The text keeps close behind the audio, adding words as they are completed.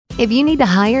If you need to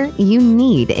hire, you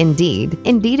need Indeed.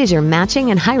 Indeed is your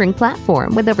matching and hiring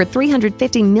platform with over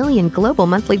 350 million global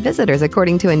monthly visitors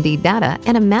according to Indeed data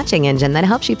and a matching engine that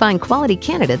helps you find quality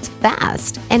candidates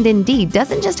fast. And Indeed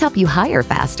doesn't just help you hire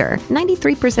faster.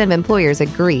 93% of employers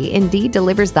agree Indeed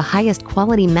delivers the highest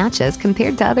quality matches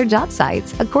compared to other job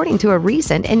sites, according to a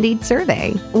recent Indeed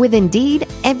survey. With Indeed,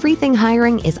 everything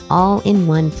hiring is all in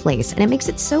one place, and it makes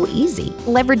it so easy.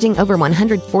 Leveraging over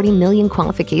 140 million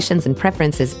qualifications and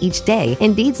preferences each day,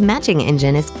 Indeed's matching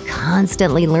engine is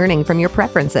constantly learning from your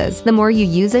preferences. The more you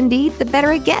use Indeed, the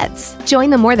better it gets. Join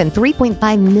the more than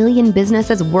 3.5 million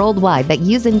businesses worldwide that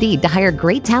use Indeed to hire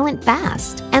great talent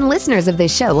fast. And listeners of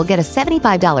this show will get a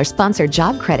 $75 sponsored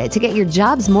job credit to get your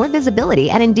jobs more visibility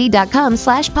at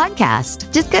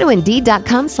Indeed.com/podcast. Just go to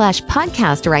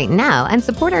Indeed.com/podcast right now and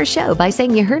support our show by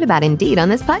saying you heard about Indeed on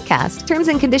this podcast. Terms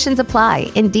and conditions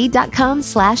apply.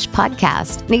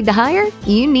 Indeed.com/podcast. Need to hire?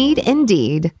 You need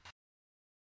Indeed.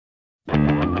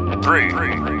 3,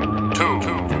 2,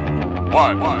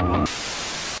 1.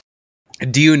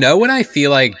 Do you know what I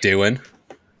feel like doing?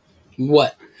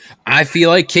 What? I feel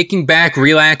like kicking back,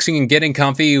 relaxing, and getting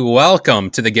comfy.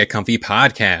 Welcome to the Get Comfy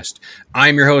podcast.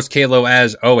 I'm your host, Kalo,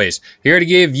 as always, here to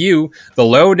give you the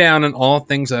lowdown on all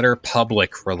things that are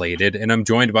public related, and I'm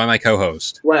joined by my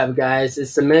co-host. What up, guys?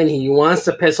 It's the man who wants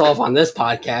to piss off on this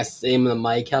podcast. Name of the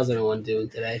mic. How's everyone doing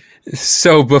today?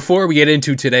 So before we get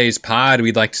into today's pod,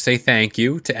 we'd like to say thank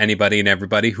you to anybody and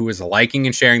everybody who is liking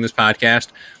and sharing this podcast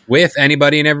with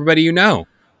anybody and everybody you know.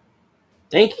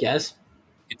 Thank you, guys.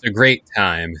 It's a great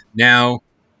time. Now,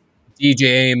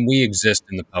 DJ Aim, we exist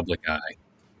in the public eye.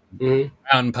 Mm-hmm.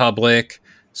 Out in public,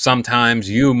 sometimes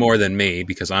you more than me,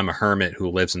 because I'm a hermit who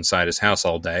lives inside his house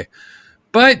all day.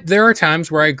 But there are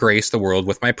times where I grace the world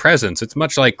with my presence. It's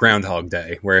much like Groundhog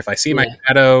Day, where if I see my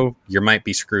shadow, you might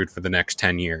be screwed for the next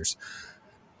 10 years.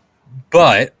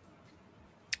 But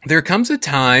there comes a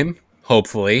time,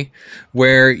 hopefully,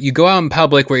 where you go out in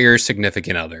public where you're a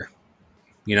significant other.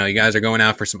 You know, you guys are going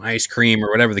out for some ice cream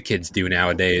or whatever the kids do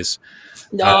nowadays.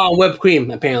 Whipped cream,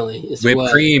 apparently.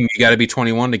 Whipped cream, you got to be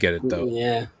 21 to get it, though.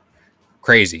 Yeah.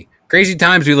 Crazy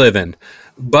times we live in.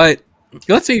 But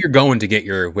let's say you're going to get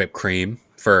your whipped cream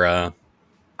for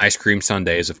ice cream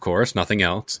sundaes, of course, nothing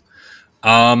else.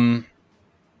 And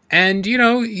you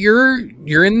know,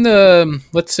 you're in the,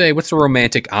 let's say, what's the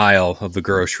romantic aisle of the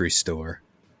grocery store?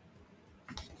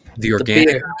 The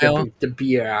organic aisle? The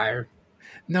beer aisle.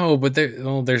 No, but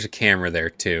there's a camera there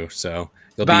too, so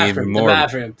you'll be even more.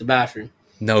 The bathroom.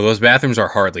 No, those bathrooms are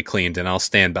hardly cleaned, and I'll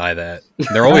stand by that.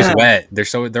 They're always wet.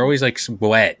 They're always like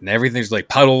wet, and everything's like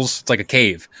puddles. It's like a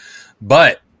cave.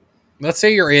 But let's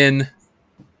say you're in.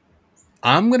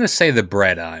 I'm gonna say the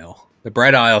bread aisle. The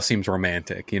bread aisle seems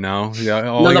romantic, you know.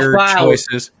 All your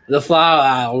choices. The flour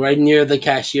aisle, right near the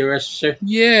cashier register.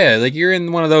 Yeah, like you're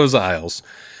in one of those aisles.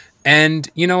 And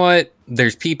you know what?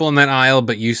 There's people in that aisle,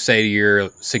 but you say to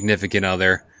your significant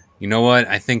other, you know what?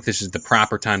 I think this is the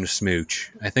proper time to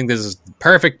smooch. I think this is the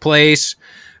perfect place.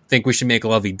 I think we should make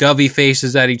lovey-dovey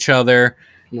faces at each other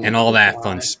and all that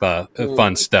fun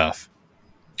stuff.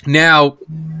 Now,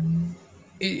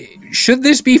 should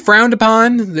this be frowned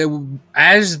upon?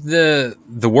 As the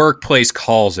workplace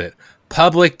calls it,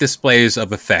 public displays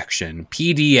of affection,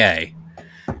 PDA.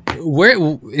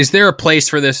 Where is there a place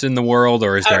for this in the world,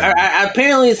 or is there?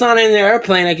 Apparently, it's not in the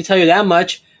airplane. I can tell you that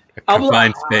much.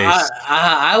 Confined space.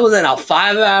 I was in a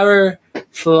 5-hour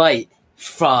flight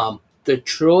from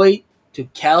Detroit to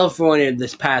California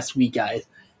this past week, guys.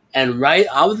 And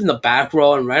I was in the back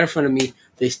row, and right in front of me,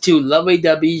 there's two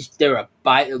lovey-dovey's.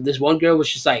 This one girl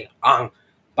was just like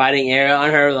biting air on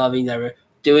her lovey-dovey,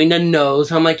 doing the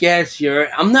nose. I'm like, yes,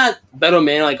 I'm not better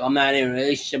man. Like I'm not in a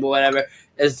relationship or whatever.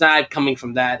 It's not coming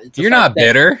from that. You're not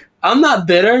bitter. I'm not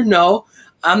bitter. No,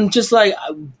 I'm just like,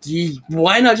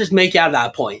 why not just make it out at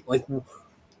that point? Like,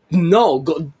 no,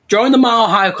 go join the Mile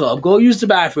High Club. Go use the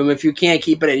bathroom if you can't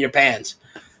keep it in your pants.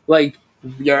 Like,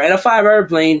 you're in a 5-hour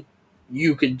plane.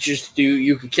 You could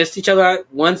kiss each other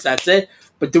once. That's it.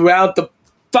 But throughout the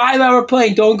 5-hour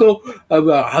plane, don't go.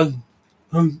 Like,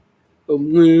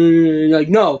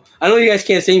 no, I know you guys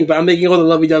can't see me, but I'm making all the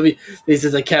lovey-dovey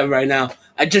faces I can right now.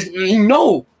 I just,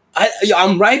 no.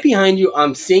 I'm right behind you.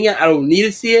 I'm seeing it. I don't need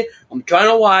to see it. I'm trying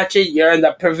to watch it. You're in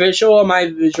the visual or my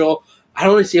visual. I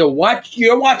don't want to see it.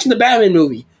 You're watching the Batman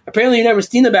movie. Apparently, you've never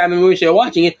seen the Batman movie, so you're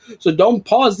watching it. So don't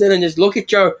pause it and just look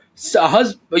at your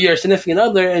husband, your significant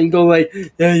other, and go like,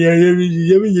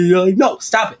 like, no,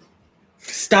 stop it.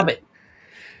 Stop it.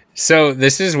 So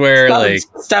this is where,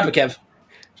 stop it, Kev.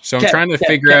 So I'm trying to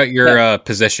figure out your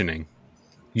positioning.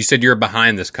 You said you're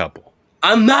behind this couple.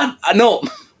 I'm not. No.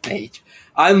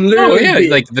 I'm Oh literally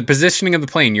yeah, like the positioning of the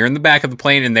plane. You're in the back of the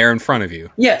plane, and they're in front of you.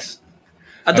 yes.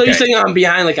 I thought you were saying I'm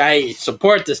behind, like I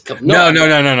support this company.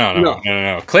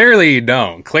 No. Clearly, you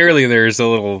don't. Clearly, there's a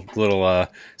little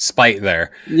spite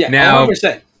there. Yeah, now,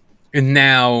 100%.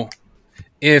 Now,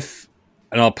 if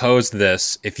and I'll pose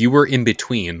this: if you were in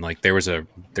between, like there's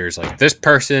like this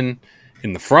person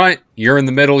in the front, you're in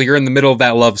the middle, you're in the middle of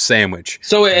that love sandwich.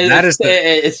 So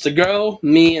it's the girl,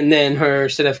 me, and then her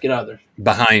significant other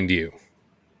behind you.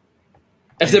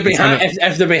 If they're behind,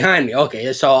 if they're behind me,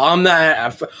 okay. So I'm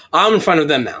in front of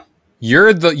them now.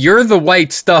 You're the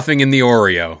white stuffing in the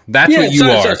Oreo. That's what you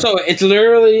are. So it's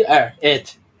literally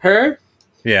it's her,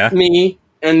 me,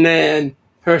 and then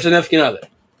her significant other.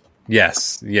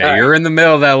 Yes, yeah. You're in the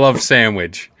middle of that love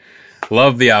sandwich.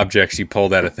 Love the objects you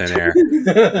pulled out of thin air.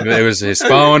 It was his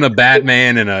phone, a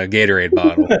Batman, and a Gatorade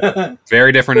bottle.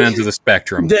 Very different ends of the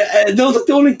spectrum. Those are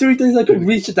the only three things I could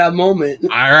reach at that moment. All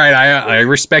right, I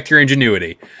respect your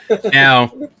ingenuity.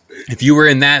 Now, if you were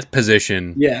in that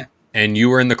position, and you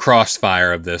were in the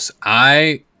crossfire of this,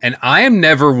 I am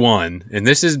never one, and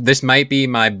this might be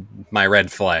my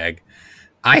red flag.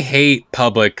 I hate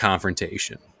public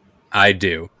confrontation. I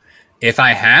do. If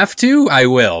I have to, I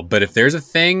will. But if there's a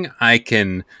thing I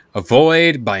can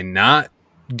avoid by not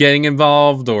getting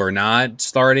involved or not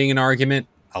starting an argument,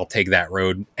 I'll take that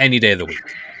road any day of the week.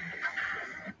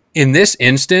 In this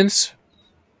instance,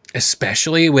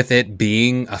 especially with it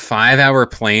being a 5-hour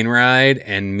plane ride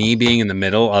and me being in the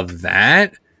middle of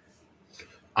that,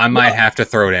 I might have to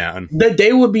throw down.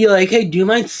 They would be like, hey, do you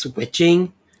mind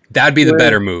switching? That'd be the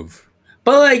better move.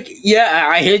 But like, yeah,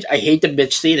 I hate the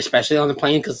bitch seat, especially on the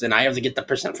plane, because then I have to get the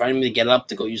person in front of me to get up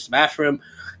to go use the bathroom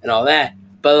and all that.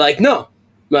 But like, no,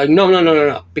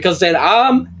 because then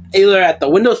I'm either at the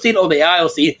window seat or the aisle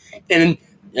seat, and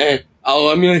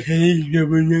I'm like,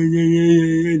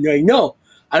 like, no,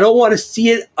 I don't want to see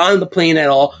it on the plane at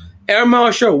all. Air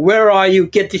Marshal, where are you?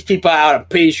 Get these people out. I'm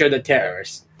pretty sure they're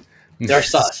terrorists. They're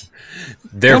sus.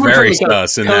 They're very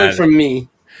sus in that. Coming from me.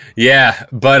 Yeah,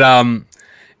 but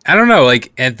I don't know,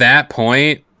 like at that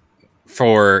point,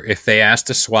 if they asked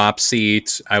to swap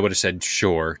seats, I would have said,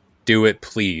 sure, do it,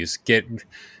 please.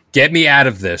 Get me out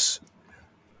of this.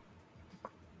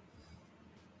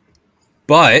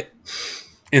 But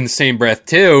in the same breath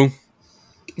too,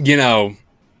 you know,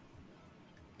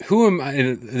 who am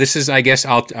I? This is, I guess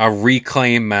I'll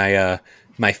reclaim my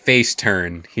face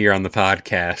turn here on the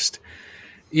podcast.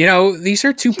 You know, these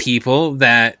are two people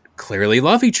that clearly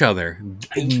love each other.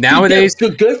 Nowadays,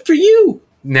 good for you.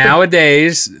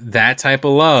 Nowadays, that type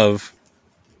of love,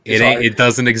 it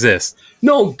doesn't exist.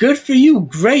 No, good for you.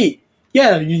 Great.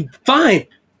 Yeah, fine.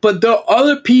 But there are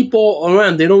other people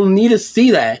around. They don't need to see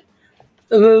that.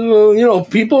 You know,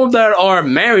 people that are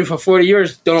married for 40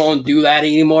 years don't do that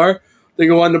anymore. They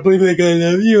go on the plane like, I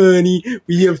love you, honey.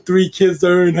 We have 3 kids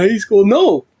that are in high school.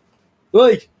 No.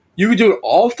 Like, you can do it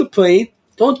off the plane.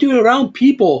 Don't do it around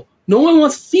people. No one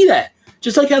wants to see that.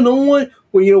 Just like how no one,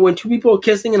 when 2 people are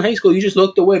kissing in high school, you just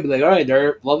looked away, be like, all right,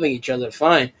 they're loving each other,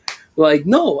 fine. Like,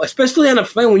 no, especially on a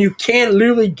plane when you can't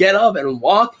literally get up and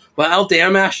walk without the air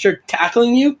master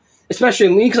tackling you. Especially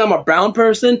me, because I'm a brown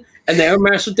person, and the air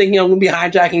master thinking I'm going to be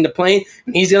hijacking the plane,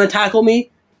 and he's going to tackle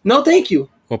me. No, thank you.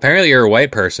 Well, apparently you're a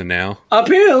white person now.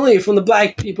 Apparently, from the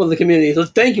black people of the community. So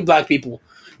thank you, black people,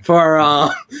 for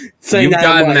saying You've that. You've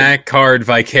gotten that card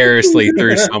vicariously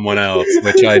through someone else,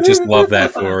 which I just love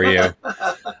that for you.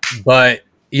 But,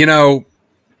 you know,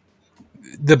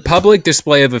 the public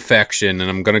display of affection, and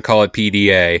I'm going to call it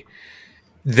PDA,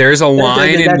 there's a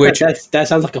line in which... That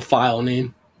sounds like a file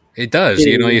name. It does.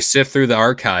 You know, you sift through the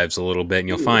archives a little bit and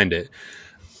you'll find it.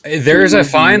 There's a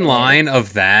fine line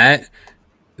of that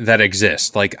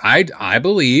exists. Like, I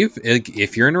believe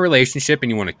if you're in a relationship and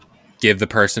you want to give the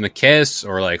person a kiss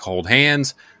or like hold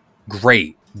hands,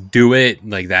 great. Do it.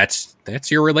 Like, that's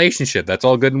your relationship. That's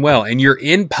all good and well. And you're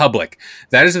in public.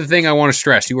 That is the thing I want to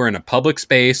stress. You are in a public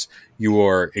space. You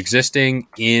are existing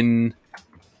in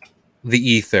the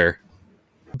ether.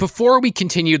 Before we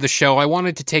continue the show, I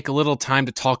wanted to take a little time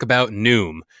to talk about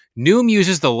Noom. Noom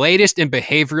uses the latest in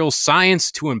behavioral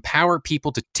science to empower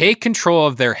people to take control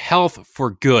of their health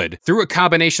for good through a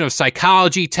combination of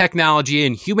psychology, technology,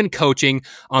 and human coaching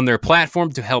on their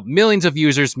platform to help millions of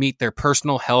users meet their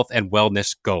personal health and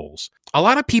wellness goals. A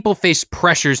lot of people face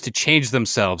pressures to change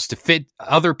themselves to fit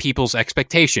other people's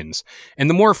expectations, and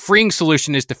the more freeing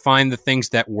solution is to find the things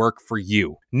that work for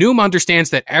you. Noom understands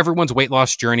that everyone's weight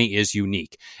loss journey is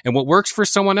unique, and what works for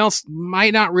someone else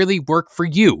might not really work for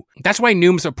you. That's why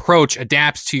Noom's approach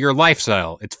adapts to your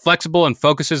lifestyle. It's flexible and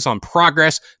focuses on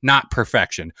progress, not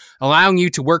perfection, allowing you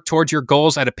to work towards your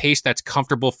goals at a pace that's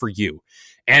comfortable for you.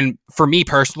 And for me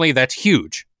personally, that's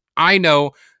huge. I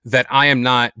know that I am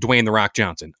not Dwayne The Rock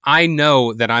Johnson. I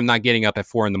know that I'm not getting up at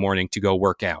 4 a.m. to go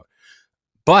work out.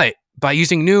 But by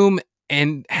using Noom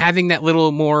and having that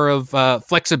little more of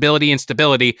flexibility and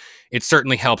stability, it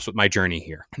certainly helps with my journey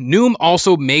here. Noom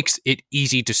also makes it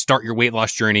easy to start your weight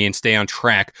loss journey and stay on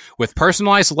track with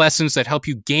personalized lessons that help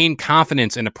you gain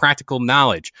confidence and a practical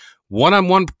knowledge,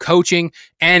 one-on-one coaching,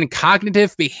 and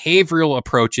cognitive behavioral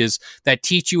approaches that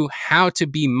teach you how to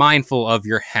be mindful of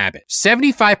your habits.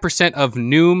 75% of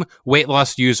Noom weight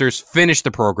loss users finished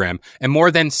the program, and more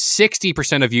than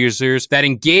 60% of users that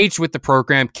engaged with the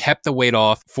program kept the weight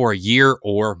off for a year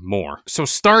or more. So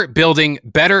start building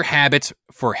better habits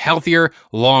for healthier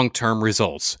long-term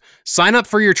results. Sign up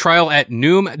for your trial at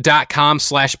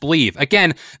Noom.com/believe.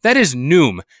 Again, that is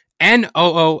Noom,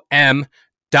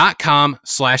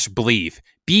 Noom.com/believe.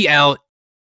 BL.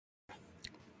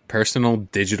 Personal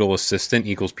digital assistant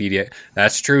equals PDA.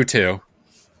 That's true too.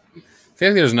 I feel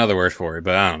like there's another word for it,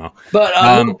 but I don't know. But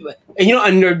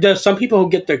and there's some people who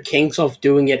get their kinks off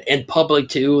doing it in public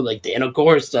too, like the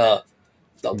intercourse, the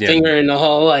finger in the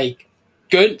hole. Like,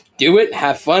 good, do it,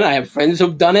 have fun. I have friends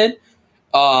who've done it.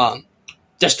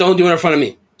 Just don't do it in front of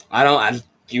me.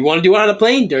 If you want to do it on a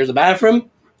plane, there's a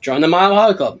bathroom. Join the Mile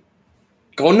High Club.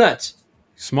 Go nuts.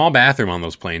 Small bathroom on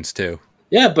those planes too.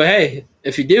 Yeah, but hey,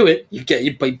 if you do it, you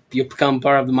become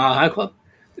part of the Mile High Club.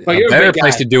 Well, a better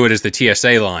place to do it is the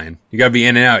TSA line. You got to be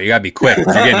in and out. You got to be quick.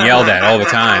 You're getting yelled at all the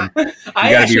time.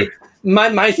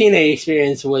 My TNA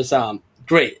experience was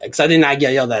great because I did not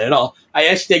get yelled at all. I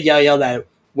actually did get yelled at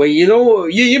when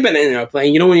you've been in an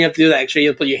airplane. You know when you have to do that extra,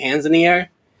 you put your hands in the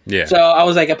air. Yeah. So I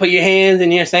was like, I put your hands in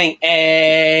the air saying,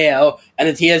 "Ayo," and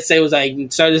the TSA was like,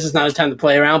 "Sir, this is not a time to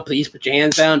play around. Please put your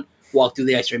hands down." Walk through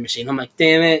the X-ray machine. I'm like,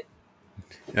 damn it.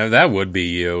 No, that would be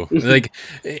you. Like,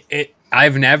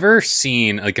 I've never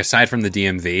seen, like, aside from the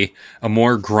DMV, a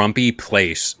more grumpy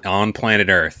place on planet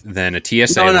Earth than a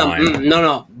TSA line.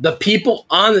 No. The people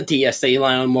on the TSA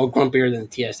line are more grumpier than the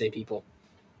TSA people.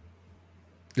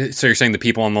 So you're saying the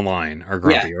people on the line are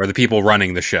grumpy, or the people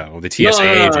running the show, the TSA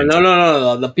agents?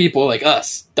 No. The people like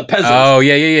us, the peasants. Oh,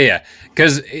 yeah.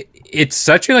 Because it's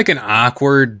such an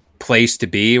awkward place to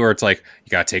be where it's like,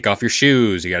 you got to take off your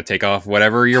shoes, you got to take off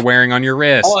whatever you're wearing on your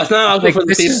wrist. Oh, it's not awkward for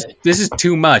the people. This is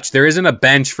too much. There isn't a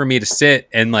bench for me to sit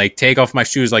and take off my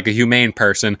shoes like a humane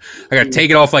person. I got to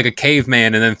take it off like a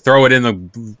caveman and then throw it in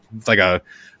the like a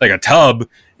tub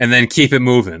and then keep it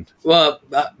moving. Well,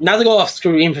 not to go off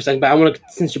screen for a second, but I want to,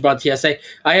 since you brought TSA,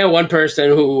 I had one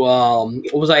person who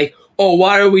was like, "Oh,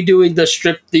 why are we doing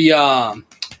the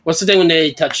what's the thing when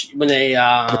they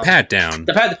the pat down?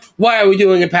 Why are we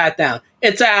doing a pat down?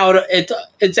 It's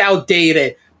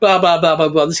outdated. Blah blah blah blah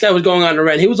blah." This guy was going on the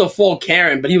rant. He was a full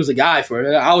Karen, but he was a guy for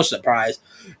it. I was surprised.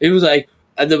 He was like,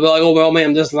 "They're like, oh well,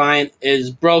 ma'am, this line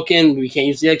is broken. We can't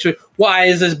use the X-ray. Why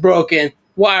is this broken?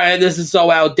 Why this is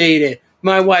so outdated?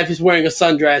 My wife is wearing a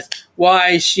sundress. Why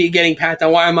is she getting pat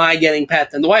down? Why am I getting pat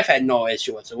down?" The wife had no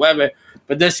issue whatsoever.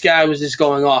 But this guy was just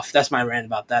going off. That's my rant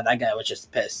about that. That guy was just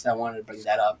pissed. I wanted to bring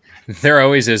that up. There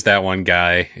always is that one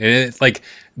guy. It's like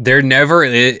there never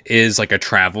is a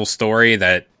travel story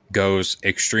that goes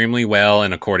extremely well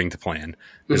and according to plan.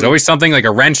 There's always something like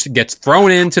a wrench that gets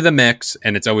thrown into the mix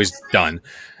and it's always done.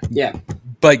 Yeah.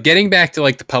 But getting back to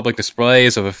the public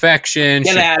displays of affection.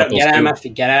 Get out of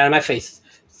my face.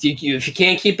 If you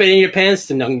can't keep it in your pants,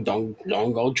 then don't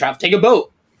go take a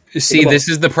boat. See, this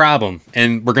is the problem,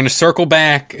 and we're going to circle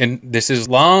back, and this is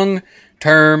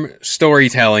long-term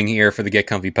storytelling here for the Get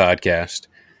Comfy podcast.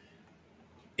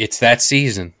 It's that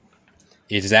season.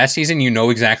 It's that season. You know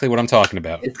exactly what I'm talking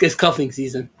about. It's cuffing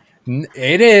season.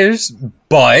 It is,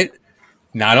 but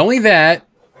not only that,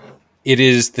 it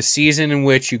is the season in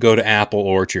which you go to apple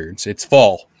orchards. It's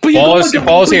fall.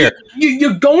 Fall is here.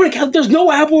 You're going to there's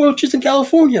no apple orchards in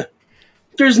California.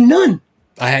 There's none.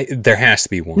 There has to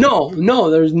be one.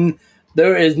 No,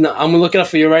 there is not. I'm gonna look it up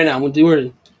for you right now. I'm gonna do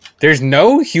it. There's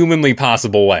no humanly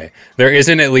possible way there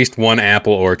isn't at least one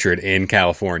apple orchard in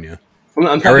California. I'm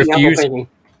apple picking.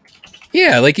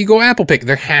 Yeah, you go apple pick.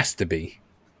 There has to be.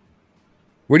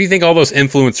 Where do you think all those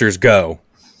influencers go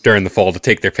during the fall to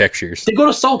take their pictures? They go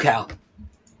to SoCal.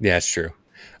 Yeah, it's true.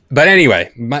 But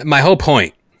anyway, my whole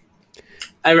point.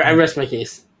 I rest my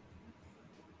case.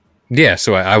 Yeah,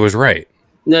 so I was right.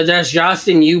 No, there's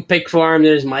Justin, you pick farm.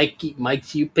 There's Mike's,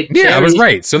 you pick cherries. Yeah, I was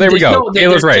right. So there we go.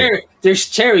 Taylor's right. There's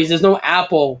cherries. There's no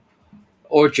apple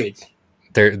orchards.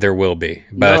 There will be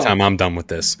by the time I'm done with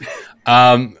this.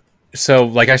 So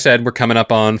like I said, we're coming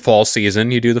up on fall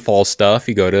season. You do the fall stuff.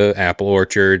 You go to apple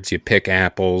orchards. You pick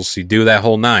apples. You do that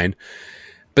whole 9.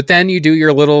 But then you do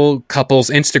your little couples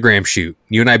Instagram shoot.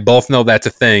 You and I both know that's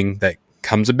a thing that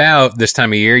comes about this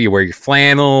time of year. You wear your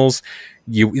flannels.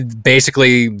 You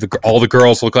basically all the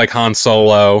girls look like Han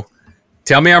Solo.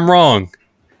 Tell me I'm wrong.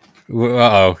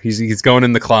 Uh-oh, he's going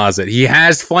in the closet. He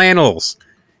has flannels.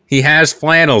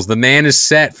 The man is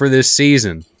set for this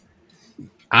season.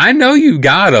 I know you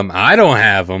got them. I don't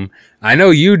have them. I know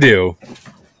you do.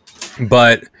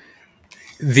 But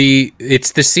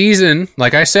it's the season,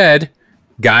 like I said,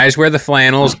 guys wear the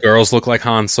flannels, girls look like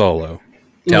Han Solo.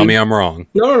 Tell me I'm wrong.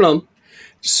 No.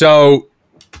 So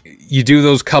you do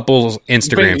those couples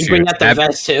Instagram shoots. You bring out the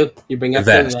vest too. You bring out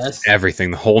the vest.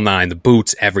 Everything, the whole 9, the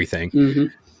boots, everything.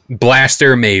 Mm-hmm.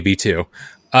 Blaster maybe too.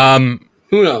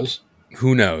 Who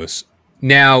knows?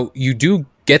 Now, you do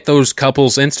get those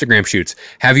couples Instagram shoots.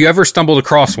 Have you ever stumbled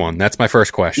across one? That's my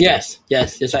first question. Yes,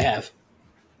 I have.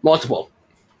 Multiple.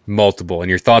 And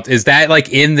your thoughts, is that like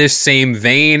in this same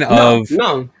vein of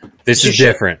no. This is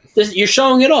different? You're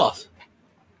showing it off.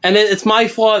 And then it's my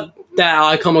fault that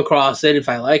I come across it. If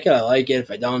I like it, I like it.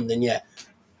 If I don't, then yeah.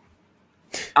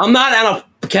 I'm not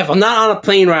on a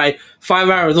plane ride 5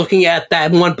 hours looking at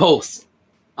that one post.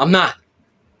 I'm not.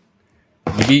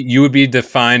 You would be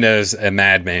defined as a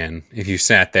madman if you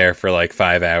sat there for like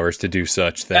 5 hours to do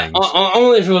such things.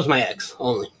 Only if it was my ex.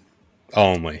 Only.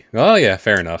 Oh yeah,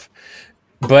 fair enough.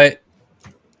 But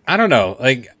I don't know.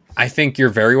 Like, I think you're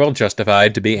very well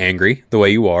justified to be angry the way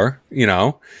you are. You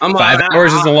know, 5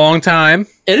 hours is a long time.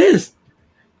 It is.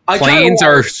 Planes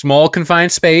are small,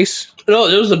 confined space. No,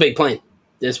 it was a big plane.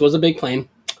 This was a big plane.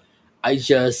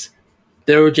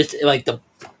 They were just like the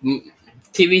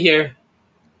TV here.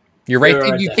 You're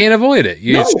right. You can't avoid it.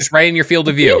 It's just right in your field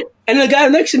of view. And the guy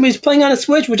next to me is playing on a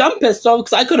Switch, which I'm pissed off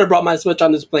because I could have brought my Switch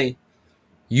on this plane.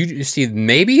 You see,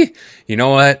 maybe, you know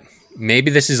what?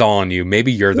 Maybe this is all on you.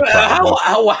 Maybe you're the problem.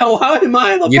 How am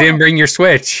I the problem? You didn't bring your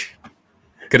Switch.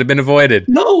 Could have been avoided.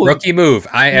 No. Rookie move.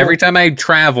 Every time I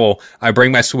travel, I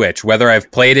bring my Switch. Whether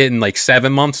I've played it in like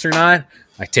 7 months or not,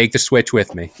 I take the Switch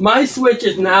with me. My Switch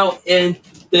is now in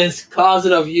this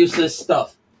closet of useless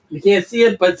stuff. You can't see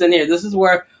it, but it's in here. This is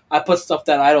where I put stuff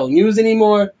that I don't use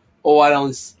anymore or I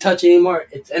don't touch anymore.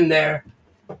 It's in there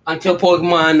until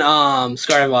Pokemon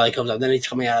Scarlet Valley comes up. Then it's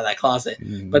coming out of that closet.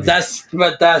 But that's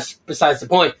besides the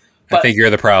point. But I think you're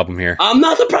the problem here. I'm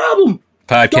not the problem.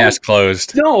 Podcast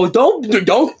closed. No, don't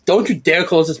you dare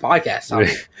close this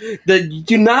podcast.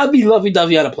 Do not be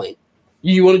lovey-dovey on a plane.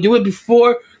 You want to do it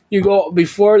before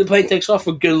the plane takes off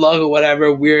for good luck or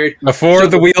whatever weird. Before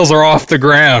the wheels are off the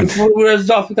ground. Before the wheels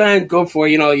are off the ground, go for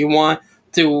it. You want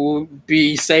to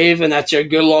be safe and that's your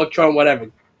good luck charm, whatever.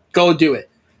 Go do it.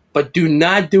 But do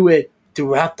not do it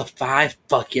throughout the 5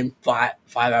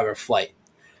 hour flight.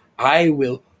 I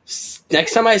will,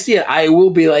 next time I see it, I will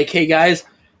be like, hey guys,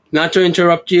 not to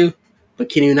interrupt you, but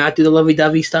can you not do the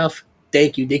lovey-dovey stuff?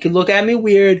 Thank you. They could look at me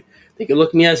weird. They could look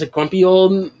at me as a grumpy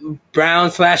old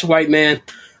brown/white man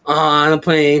on a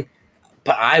plane.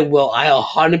 But I'll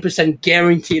 100%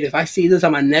 guarantee it. If I see this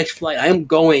on my next flight, I am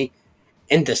going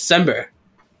in December,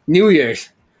 New Year's,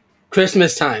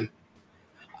 Christmas time.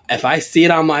 If I see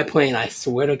it on my plane, I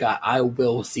swear to God, I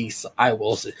will see.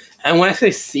 And when I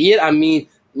say see it, I mean,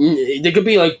 they could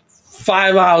be like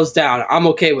 5 hours down. I'm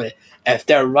okay with it. If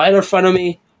they're right in front of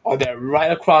me, or they're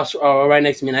right across, or right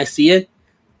next to me, and I see it,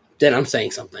 then I'm saying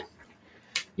something.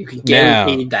 You can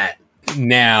guarantee that.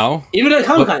 Now, even at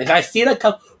Comic-Con, if I see it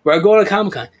we're going to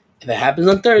Comic-Con. If it happens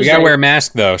on Thursday, you gotta wear a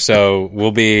mask though, so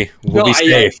we'll be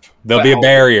safe. There'll be a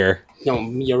barrier. No,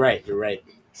 you're right.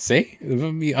 See,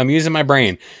 I'm using my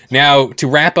brain now to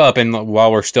wrap up, and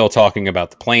while we're still talking about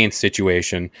the plane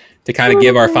situation, to kind of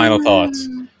give our final thoughts.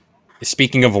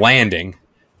 Speaking of landing,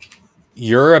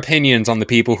 your opinions on the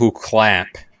people who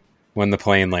clap when the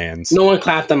plane lands. No one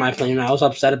clapped on my plane. I was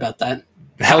upset about that.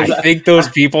 I think those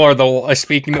people are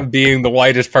speaking of being the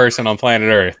whitest person on planet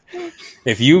Earth.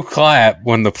 If you clap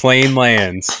when the plane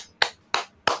lands,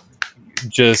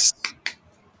 just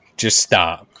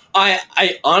stop.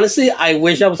 I honestly, I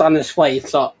wish I was on this flight.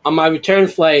 So on my return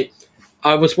flight,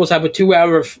 I was supposed to have a 2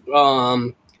 hour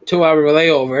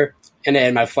layover, and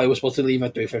then my flight was supposed to leave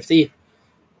at 3:15.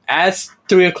 As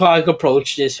 3 o'clock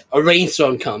approaches, a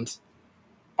rainstorm comes.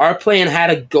 Our plane had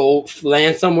to go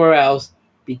land somewhere else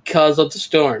because of the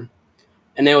storm,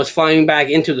 and it was flying back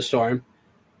into the storm.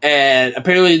 And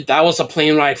apparently that was a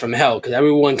plane ride from hell because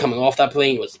everyone coming off that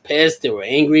plane was pissed. They were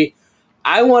angry.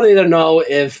 I wanted to know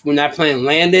if when that plane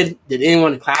landed, did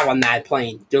anyone clap on that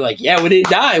plane? They're like, yeah, we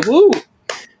didn't die. Woo.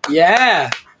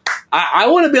 Yeah. I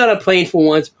want to be on a plane for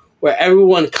once where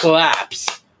everyone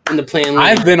claps when the plane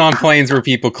lands. I've been on planes where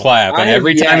people clap, and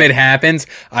every time it happens,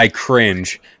 I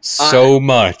cringe so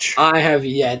much. I have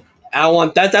yet. I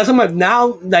want that. That's on my,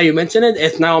 now that you mention it,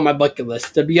 it's now on my bucket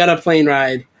list to be on a plane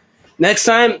ride. Next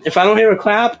time, if I don't hear a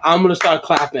clap, I'm gonna start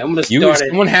clapping. I'm gonna start it.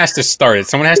 Someone has to start it.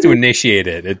 Someone has to initiate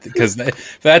it because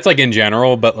that's like in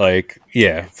general, but like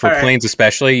for planes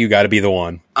especially, you got to be the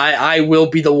one. I will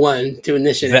be the one to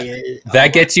initiate it.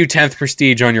 That gets you 10th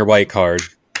prestige on your white card.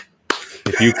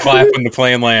 If you clap when the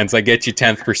plane lands, that gets you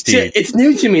 10th prestige. It's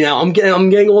new to me now. I'm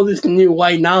getting all this new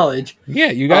white knowledge.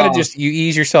 Yeah, you got to you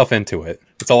ease yourself into it.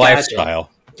 It's a lifestyle.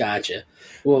 Gotcha.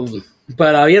 Well,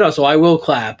 but so I will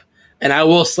clap. And I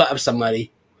will slap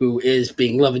somebody who is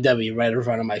being lovey-dovey right in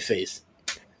front of my face.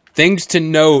 Things to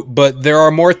note, but there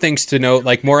are more things to note,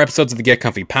 like more episodes of the Get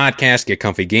Comfy podcast, Get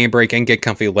Comfy Game Break, and Get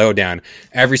Comfy Lowdown.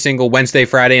 Every single Wednesday,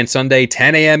 Friday, and Sunday,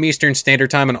 10 a.m. Eastern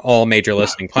Standard Time on all major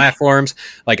listening platforms,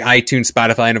 like iTunes,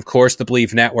 Spotify, and of course, the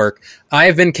Believe Network. I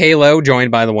have been K-Lo,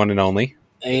 joined by the one and only.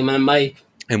 Hey, man, Mike.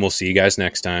 And we'll see you guys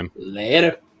next time.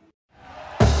 Later.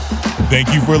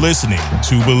 Thank you for listening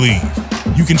to Believe.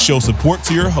 You can show support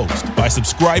to your host by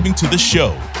subscribing to the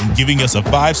show and giving us a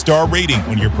 5-star rating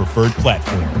on your preferred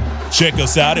platform. Check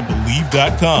us out at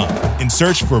Believe.com and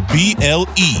search for BLEAV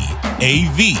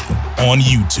on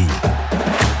YouTube.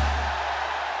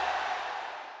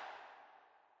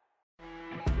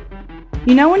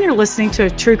 You know when you're listening to a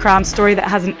true crime story that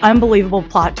has an unbelievable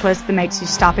plot twist that makes you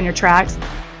stop in your tracks?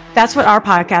 That's what our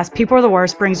podcast, People Are the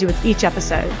Worst, brings you with each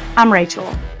episode. I'm Rachel.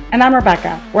 And I'm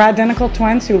Rebecca. We're identical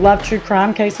twins who love true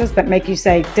crime cases that make you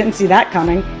say, didn't see that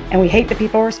coming, and we hate the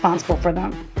people responsible for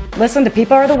them. Listen to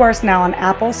People Are the Worst now on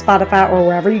Apple, Spotify, or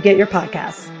wherever you get your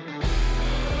podcasts.